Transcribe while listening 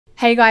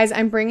Hey guys,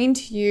 I'm bringing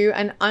to you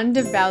an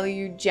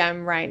undervalued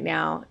gem right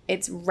now.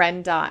 It's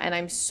Render, and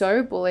I'm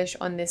so bullish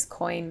on this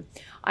coin.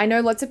 I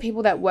know lots of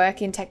people that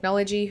work in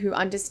technology who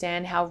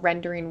understand how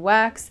rendering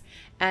works,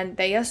 and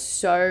they are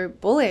so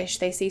bullish.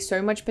 They see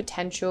so much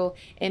potential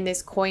in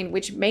this coin,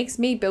 which makes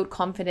me build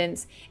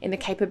confidence in the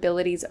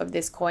capabilities of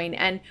this coin.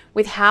 And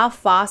with how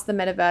fast the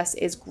metaverse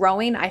is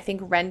growing, I think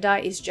Render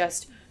is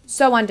just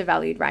so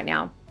undervalued right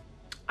now.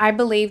 I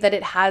believe that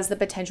it has the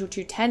potential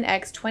to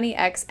 10x,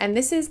 20x, and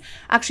this is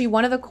actually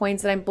one of the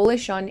coins that I'm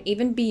bullish on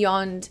even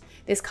beyond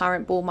this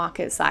current bull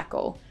market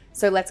cycle.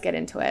 So let's get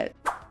into it.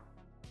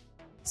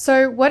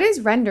 So what is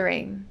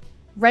rendering?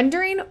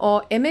 Rendering,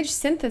 or image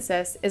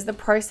synthesis, is the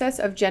process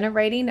of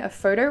generating a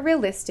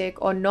photorealistic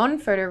or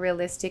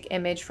non-photorealistic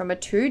image from a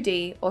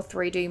 2D or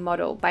 3D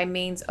model by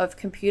means of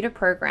computer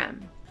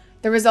program.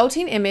 The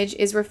resulting image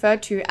is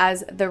referred to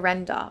as the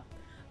render.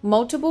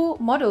 Multiple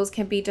models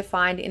can be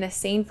defined in a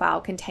scene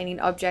file containing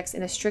objects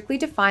in a strictly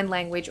defined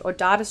language or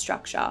data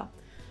structure.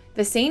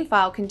 The scene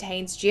file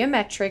contains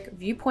geometric,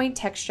 viewpoint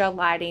texture,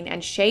 lighting,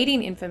 and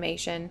shading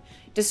information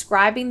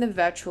describing the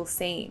virtual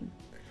scene.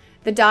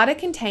 The data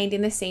contained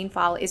in the scene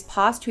file is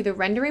passed to the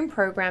rendering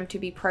program to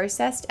be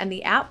processed and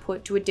the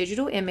output to a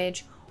digital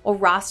image or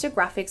raster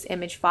graphics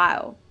image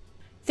file.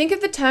 Think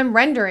of the term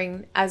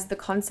rendering as the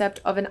concept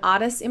of an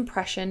artist's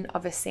impression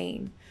of a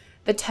scene.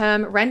 The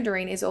term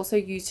rendering is also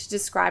used to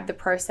describe the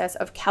process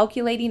of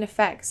calculating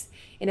effects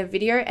in a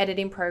video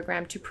editing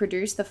program to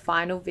produce the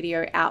final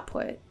video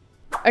output.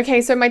 Okay,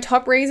 so my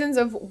top reasons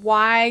of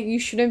why you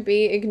shouldn't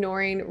be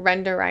ignoring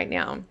Render right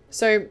now.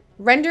 So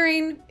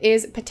rendering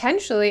is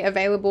potentially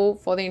available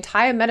for the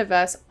entire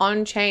metaverse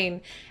on chain,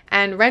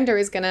 and Render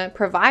is going to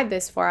provide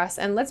this for us.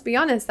 And let's be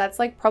honest, that's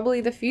like probably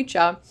the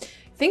future.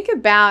 Think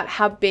about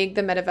how big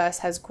the metaverse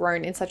has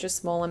grown in such a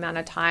small amount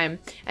of time,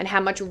 and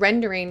how much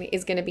rendering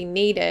is going to be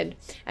needed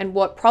and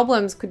what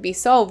problems could be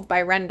solved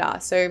by Render.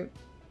 So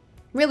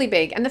really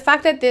big. And the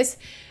fact that this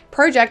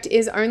project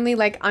is only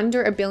like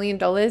under $1 billion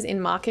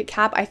in market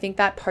cap, I think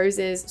that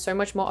poses so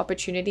much more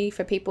opportunity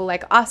for people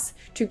like us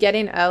to get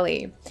in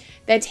early.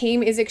 Their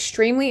team is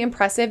extremely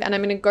impressive, and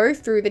I'm going to go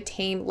through the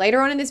team later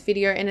on in this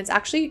video, and it's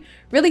actually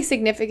really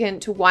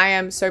significant to why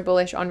I'm so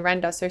bullish on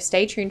Render. So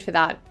stay tuned for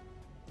that.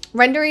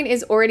 Rendering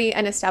is already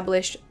an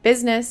established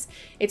business.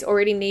 It's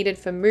already needed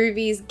for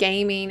movies,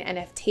 gaming,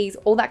 NFTs,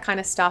 all that kind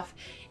of stuff.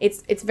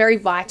 It's very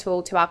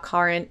vital to our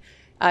current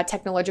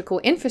technological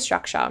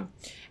infrastructure.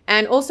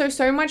 And also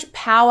so much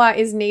power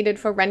is needed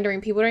for rendering.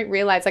 People don't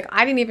realize, like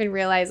I didn't even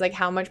realize like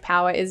how much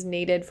power is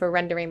needed for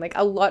rendering. Like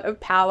a lot of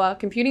power,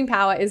 computing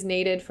power is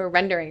needed for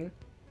rendering.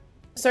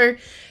 So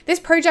this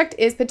project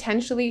is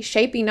potentially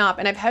shaping up,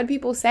 and I've heard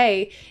people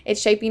say it's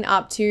shaping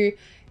up to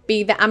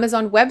be the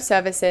Amazon Web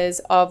Services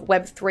of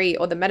Web3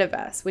 or the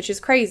metaverse, which is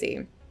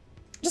crazy.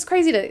 Just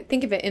crazy to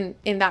think of it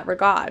in that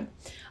regard.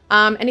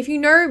 And if you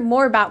know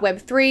more about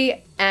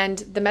Web3 and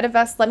the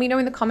metaverse, let me know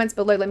in the comments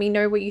below. Let me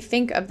know what you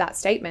think of that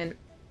statement.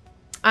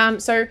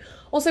 So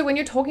also when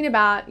you're talking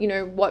about, you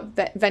know, what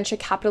the venture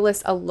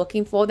capitalists are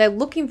looking for, they're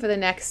looking for the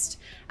next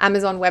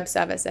Amazon Web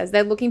Services.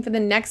 They're looking for the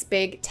next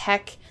big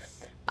tech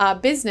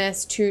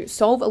business to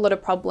solve a lot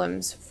of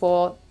problems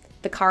for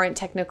the current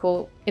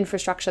technical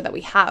infrastructure that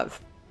we have.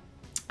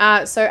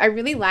 So I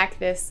really like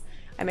this.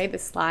 I made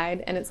this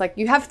slide, and it's like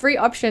you have 3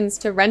 options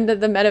to render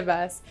the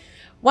metaverse.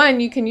 1,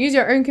 you can use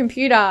your own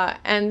computer,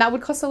 and that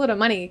would cost a lot of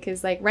money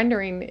because like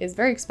rendering is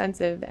very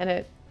expensive and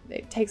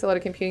it takes a lot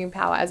of computing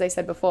power, as I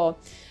said before.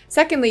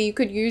 Secondly, you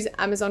could use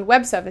Amazon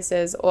Web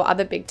Services or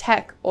other big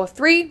tech. Or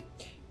 3,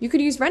 you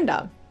could use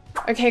Render.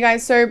 Okay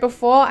guys, so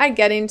before I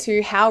get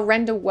into how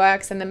Render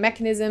works and the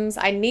mechanisms,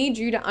 I need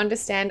you to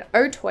understand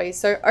OTOY.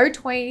 So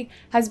OTOY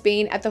has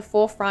been at the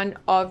forefront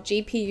of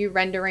GPU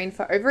rendering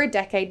for over a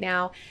decade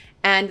now,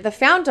 and the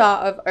founder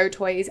of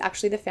OTOY is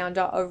actually the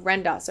founder of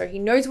Render. So he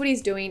knows what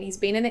he's doing. He's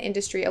been in the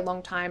industry a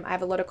long time. I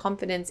have a lot of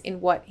confidence in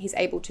what he's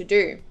able to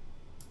do.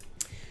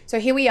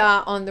 So here we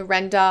are on the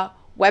Render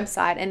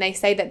website, and they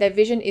say that their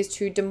vision is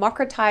to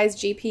democratize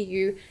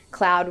GPU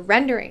cloud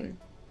rendering.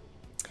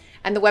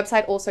 And the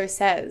website also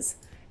says,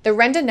 the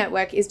Render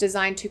network is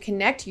designed to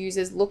connect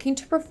users looking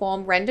to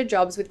perform render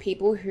jobs with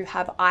people who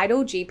have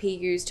idle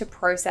GPUs to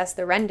process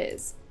the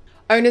renders.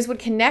 Owners would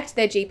connect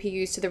their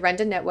GPUs to the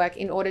Render network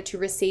in order to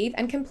receive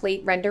and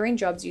complete rendering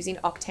jobs using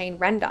Octane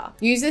Render.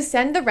 Users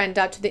send the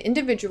render to the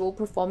individual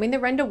performing the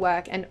render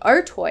work, and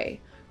OTOY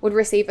would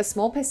receive a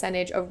small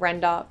percentage of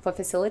Render for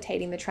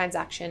facilitating the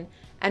transaction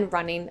and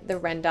running the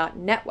Render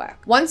network.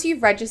 Once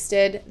you've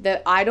registered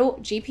the idle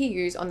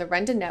GPUs on the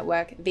Render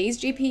network, these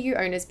GPU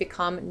owners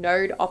become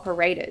node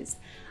operators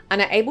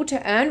and are able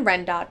to earn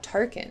Render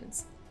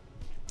tokens.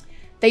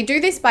 They do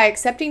this by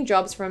accepting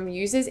jobs from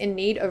users in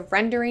need of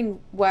rendering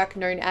work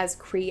known as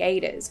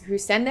creators, who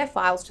send their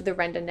files to the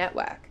Render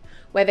network,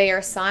 where they are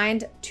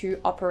assigned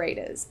to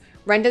operators.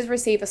 Renders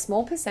receive a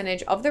small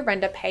percentage of the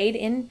render paid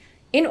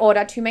in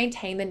order to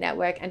maintain the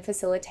network and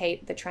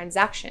facilitate the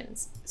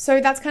transactions.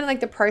 So that's kind of like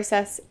the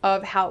process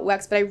of how it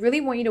works, but I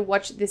really want you to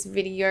watch this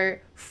video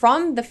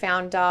from the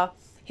founder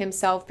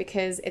himself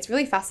because it's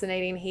really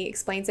fascinating. He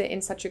explains it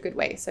in such a good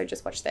way. So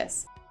just watch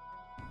this.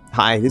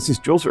 Hi, this is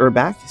Jules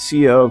Urbach,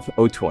 CEO of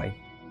OTOY.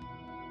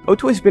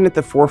 OTOY has been at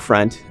the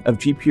forefront of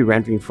GPU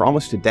rendering for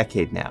almost a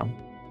decade now.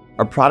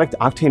 Our product,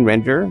 Octane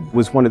Render,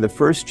 was one of the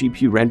first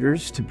GPU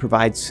renders to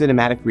provide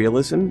cinematic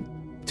realism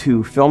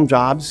to film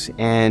jobs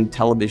and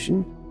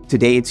television.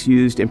 Today, it's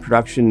used in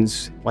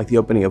productions like the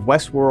opening of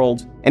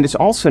Westworld, and it's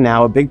also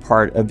now a big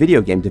part of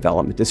video game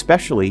development,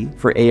 especially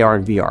for AR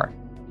and VR.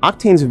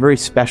 Octane is a very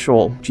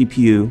special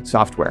GPU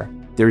software.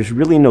 There's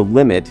really no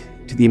limit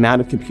to the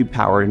amount of compute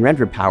power and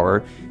render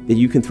power that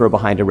you can throw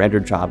behind a render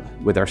job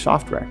with our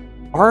software.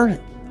 Our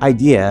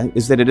idea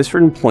is that at a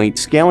certain point,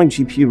 scaling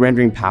GPU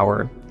rendering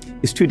power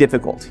is too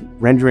difficult.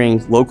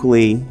 Rendering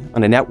locally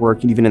on a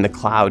network and even in the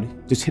cloud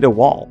just hit a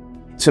wall.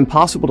 It's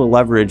impossible to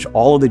leverage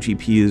all of the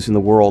GPUs in the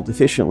world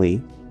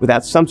efficiently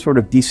without some sort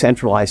of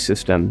decentralized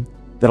system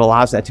that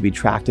allows that to be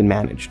tracked and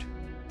managed.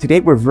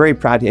 Today, we're very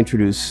proud to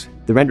introduce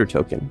the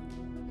RenderToken,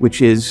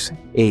 which is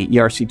a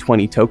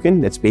ERC20 token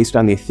that's based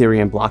on the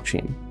Ethereum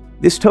blockchain.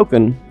 This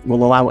token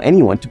will allow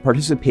anyone to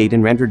participate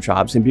in render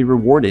jobs and be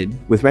rewarded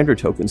with render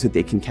tokens that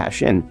they can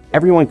cash in.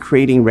 Everyone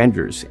creating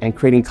renders and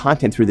creating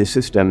content through this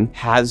system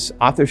has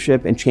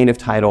authorship and chain of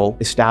title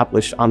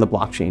established on the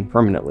blockchain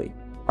permanently.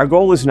 Our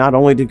goal is not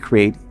only to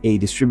create a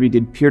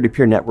distributed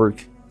peer-to-peer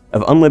network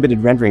of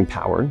unlimited rendering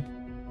power,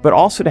 but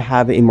also to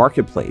have a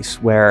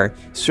marketplace where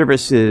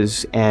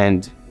services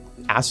and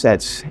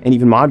assets and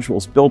even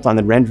modules built on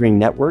the rendering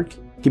network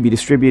can be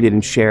distributed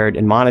and shared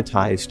and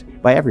monetized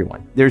by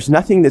everyone. There's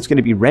nothing that's going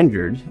to be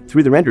rendered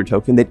through the render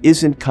token that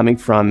isn't coming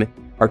from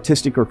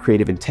artistic or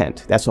creative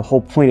intent. That's the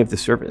whole point of the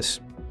service.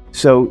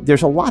 So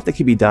there's a lot that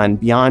can be done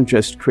beyond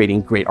just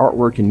creating great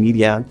artwork and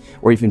media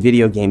or even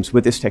video games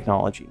with this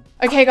technology.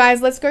 Okay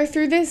guys, let's go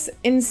through this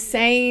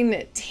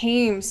insane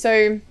team.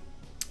 So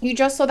you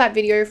just saw that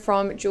video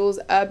from Jules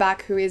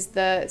Urbach, who is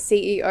the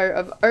CEO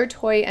of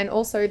OTOY and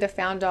also the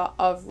founder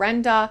of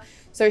Render.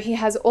 So he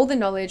has all the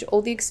knowledge,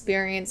 all the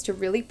experience to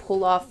really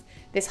pull off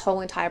this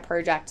whole entire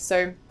project.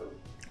 So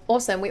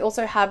awesome. We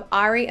also have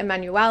Ari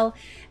Emanuel,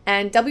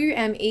 and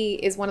WME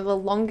is one of the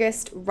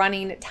longest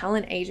running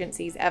talent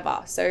agencies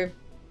ever. So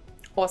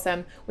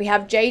awesome. We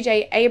have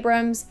JJ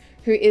Abrams,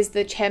 who is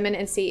the chairman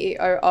and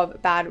CEO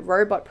of Bad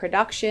Robot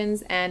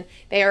Productions, and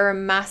they are a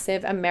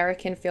massive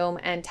American film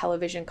and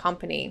television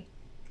company.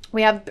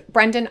 We have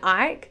Brendan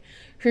Ike,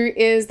 who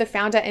is the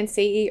founder and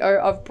CEO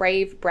of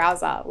Brave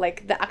Browser,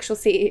 like the actual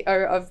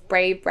CEO of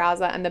Brave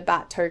Browser and the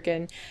BAT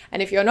token.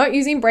 And if you're not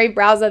using Brave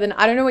Browser, then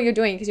I don't know what you're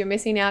doing because you're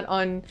missing out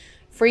on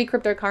free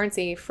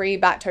cryptocurrency, free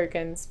BAT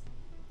tokens.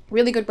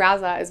 Really good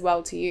browser as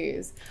well to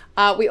use.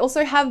 We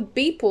also have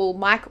Beeple,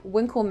 Mike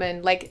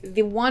Winkleman, like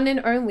the one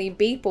and only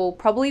Beeple,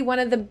 probably one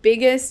of the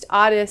biggest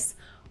artists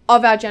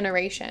of our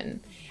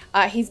generation.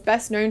 He's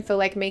best known for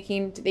like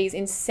making these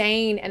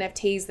insane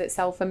NFTs that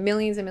sell for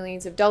millions and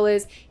millions of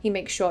dollars. He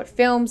makes short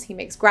films, he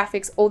makes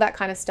graphics, all that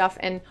kind of stuff.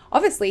 And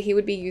obviously he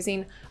would be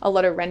using a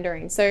lot of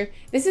rendering. So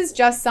this is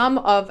just some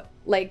of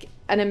like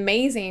an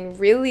amazing,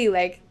 really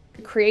like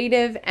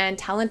creative and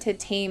talented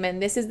team.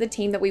 And this is the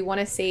team that we want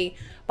to see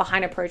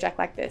behind a project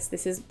like this.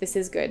 This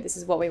is good. This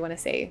is what we want to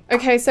see.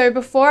 Okay, so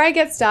before I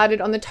get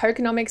started on the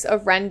tokenomics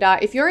of Render,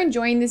 if you're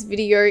enjoying this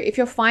video, if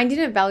you're finding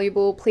it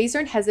valuable, please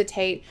don't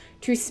hesitate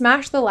to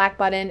smash the like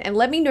button and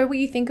let me know what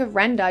you think of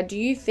Render. Do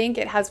you think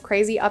it has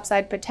crazy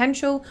upside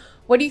potential?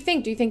 What do you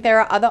think? Do you think there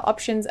are other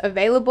options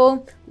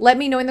available? Let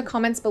me know in the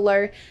comments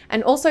below.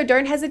 And also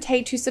don't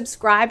hesitate to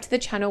subscribe to the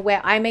channel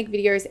where I make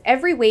videos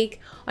every week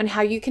on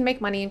how you can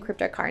make money in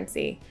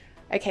cryptocurrency.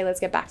 Okay, let's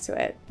get back to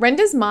it.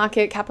 Render's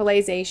market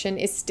capitalization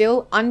is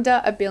still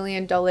under $1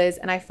 billion,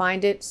 and I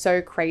find it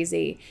so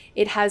crazy.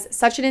 It has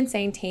such an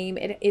insane team.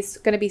 It is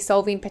going to be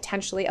solving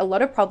potentially a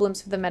lot of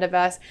problems for the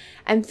metaverse.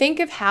 And think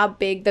of how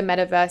big the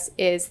metaverse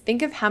is.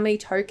 Think of how many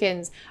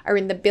tokens are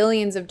in the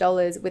billions of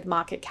dollars with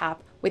market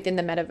cap within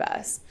the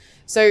metaverse.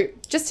 So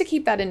just to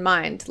keep that in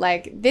mind,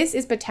 like this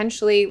is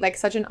potentially like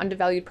such an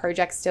undervalued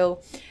project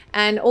still.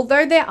 And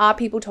although there are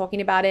people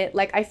talking about it,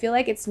 like I feel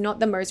like it's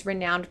not the most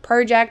renowned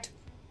project.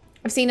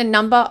 I've seen a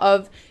number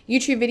of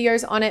YouTube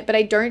videos on it, but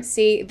I don't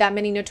see that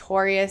many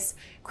notorious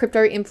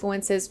crypto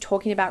influencers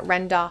talking about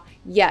Render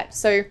yet.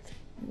 So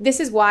this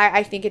is why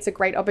I think it's a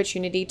great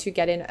opportunity to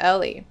get in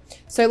early.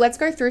 So let's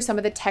go through some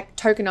of the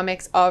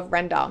tokenomics of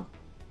Render.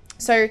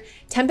 So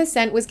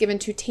 10% was given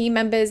to team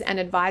members and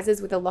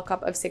advisors with a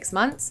lockup of 6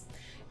 months.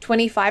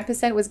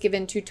 25% was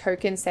given to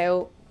token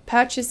sale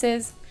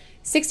purchases.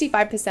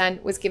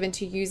 65% was given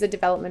to user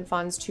development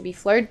funds to be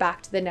flowed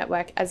back to the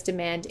network as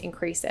demand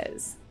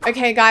increases.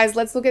 Okay guys,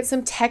 let's look at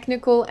some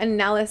technical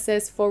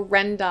analysis for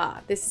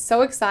Render. This is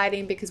so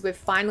exciting because we've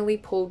finally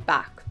pulled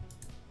back.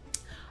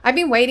 I've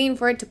been waiting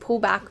for it to pull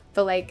back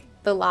for like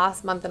the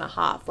last month and a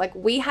half. Like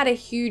we had a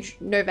huge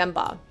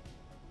November.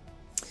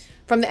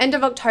 From the end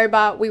of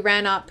October, we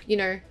ran up, you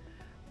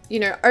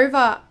know,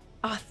 over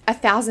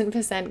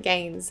 1,000%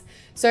 gains.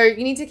 So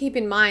you need to keep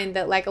in mind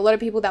that like a lot of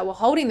people that were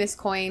holding this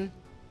coin,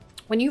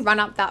 when you run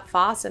up that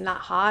fast and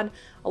that hard,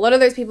 a lot of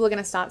those people are going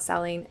to start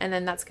selling, and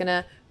then that's going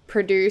to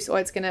produce, or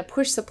it's going to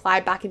push supply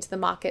back into the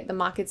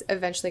market's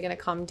eventually going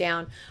to come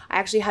down. I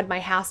actually had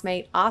my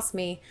housemate ask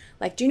me,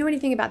 like, do you know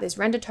anything about this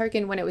render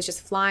token when it was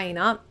just flying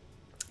up?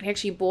 I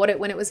actually bought it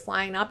when it was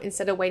flying up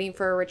instead of waiting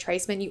for a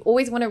retracement. You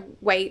always want to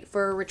wait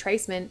for a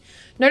retracement,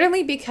 not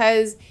only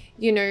because,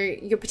 you know,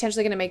 you're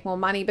potentially going to make more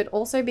money, but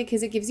also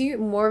because it gives you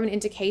more of an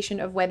indication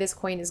of where this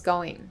coin is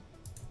going.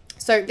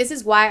 So this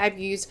is why I've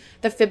used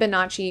the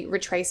Fibonacci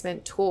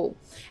retracement tool.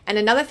 And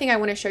another thing I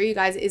want to show you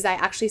guys is I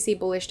actually see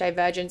bullish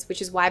divergence,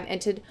 which is why I've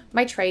entered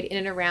my trade in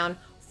and around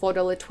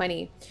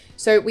 $4.20.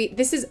 So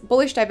this is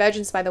bullish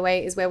divergence, by the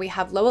way, is where we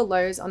have lower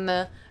lows on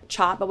the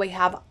chart, but we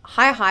have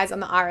higher highs on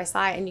the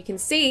RSI, and you can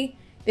see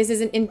this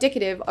is an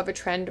indicative of a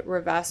trend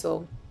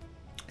reversal.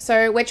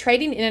 So we're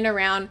trading in and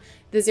around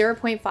the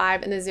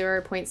 0.5 and the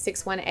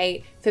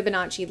 0.618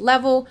 Fibonacci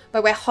level,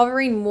 but we're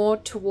hovering more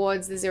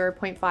towards the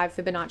 0.5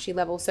 Fibonacci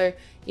level. So,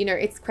 you know,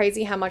 it's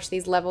crazy how much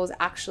these levels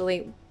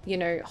actually, you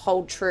know,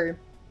 hold true.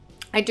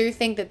 I do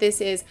think that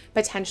this is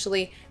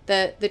potentially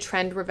the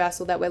trend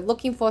reversal that we're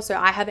looking for. So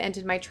I have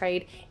entered my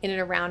trade in and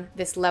around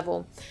this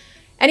level.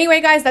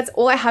 Anyway, guys, that's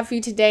all I have for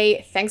you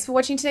today. Thanks for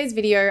watching today's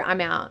video. I'm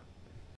out.